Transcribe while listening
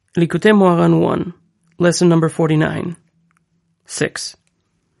Likutey Moharan 1, lesson number 49. 6.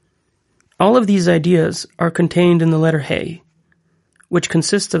 All of these ideas are contained in the letter He, which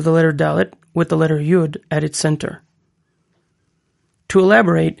consists of the letter Dalet with the letter Yud at its center. To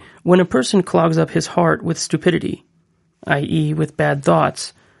elaborate, when a person clogs up his heart with stupidity, i.e. with bad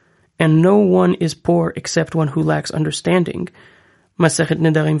thoughts, and no one is poor except one who lacks understanding, Masechet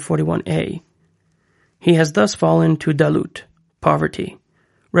Nedarim 41a, he has thus fallen to Dalut, poverty,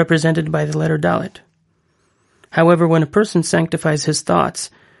 represented by the letter Dalet. However, when a person sanctifies his thoughts,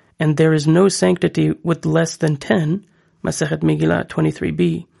 and there is no sanctity with less than 10, Masechet Megillah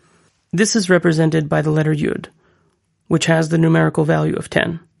 23b, this is represented by the letter Yud, which has the numerical value of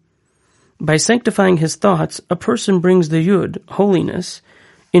 10. By sanctifying his thoughts, a person brings the Yud, holiness,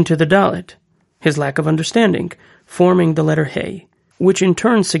 into the Dalet, his lack of understanding, forming the letter He, which in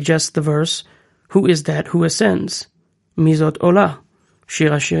turn suggests the verse, Who is that who ascends? Mizot Olah, Shir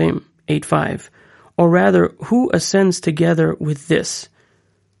HaShirim 8.5, or rather, who ascends together with this?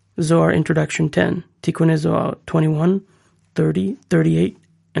 Zohar Introduction 10, Tikkunei Zohar 21, 30, 38,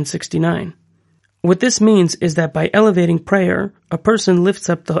 and 69. What this means is that by elevating prayer, a person lifts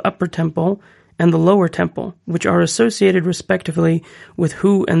up the upper temple and the lower temple, which are associated respectively with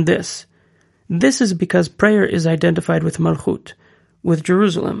who and this. This is because prayer is identified with Malchut, with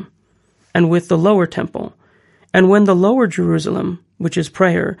Jerusalem, and with the lower temple. And when the lower Jerusalem, which is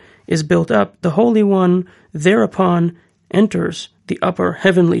prayer, is built up, the Holy One thereupon enters the upper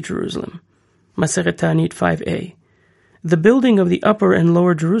heavenly Jerusalem. Masechet Ta'anit 5a. The building of the upper and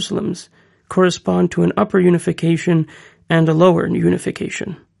lower Jerusalems correspond to an upper unification and a lower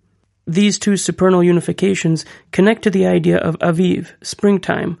unification. These two supernal unifications connect to the idea of Aviv,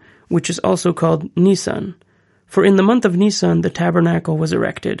 springtime, which is also called Nisan. For in the month of Nisan the tabernacle was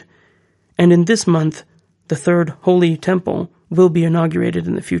erected, and in this month the third holy temple will be inaugurated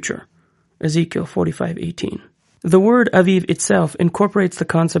in the future. Ezekiel 45:18. The word Aviv itself incorporates the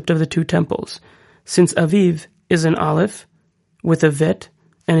concept of the two temples, since Aviv is an aleph with a vet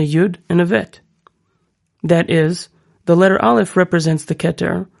and a yud and a vet. That is, the letter aleph represents the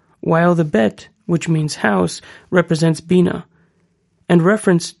keter, while the bet, which means house, represents bina, and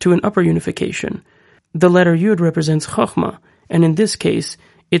reference to an upper unification. The letter yud represents chokhmah, and in this case,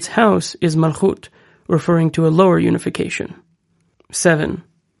 its house is malchut, referring to a lower unification. 7.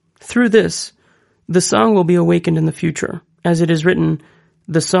 Through this, the song will be awakened in the future. As it is written,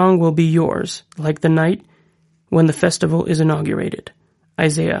 the song will be yours, like the night when the festival is inaugurated.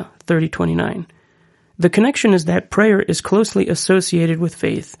 Isaiah 30:29. The connection is that prayer is closely associated with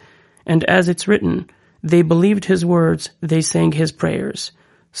faith, and as it's written, they believed his words, they sang his prayers.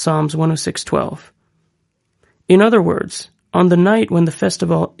 Psalms 106:12. In other words, on the night when the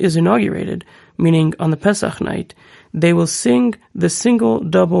festival is inaugurated, meaning on the Pesach night, they will sing the single,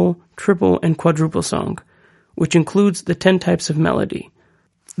 double, triple, and quadruple song, which includes the 10 types of melody.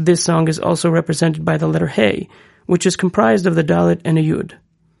 This song is also represented by the letter He, which is comprised of the Dalet and a Yud.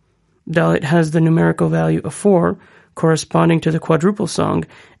 Dalet has the numerical value of 4, corresponding to the quadruple song,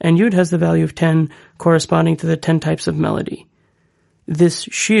 and Yud has the value of 10, corresponding to the 10 types of melody. This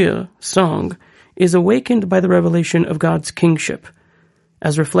shir, song, is awakened by the revelation of God's kingship,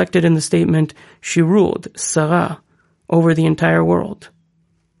 as reflected in the statement, she ruled, Sarah, over the entire world.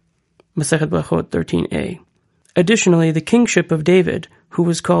 Masechet Brachot 13a. Additionally, the kingship of David, who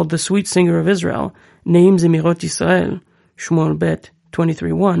was called the sweet singer of Israel, Neim Zemirot Yisrael, Shmuel Bet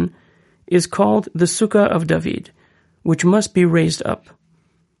 23:1, is called the Sukkah of David, which must be raised up.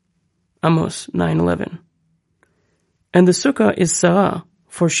 Amos 9:11. And the Sukkah is Sarah,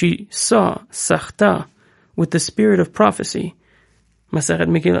 for she saw, Sachta, with the spirit of prophecy. Masechet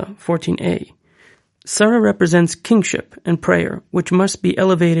Megillah 14a. Sarah represents kingship and prayer, which must be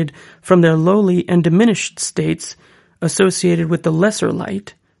elevated from their lowly and diminished states associated with the lesser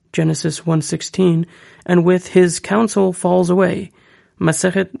light, Genesis 1:16, and with his counsel falls away,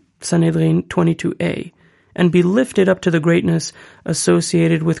 Masechet Sanhedrin 22a, and be lifted up to the greatness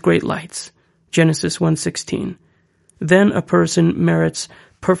associated with great lights, Genesis 1:16. Then a person merits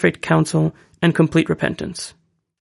perfect counsel and complete repentance.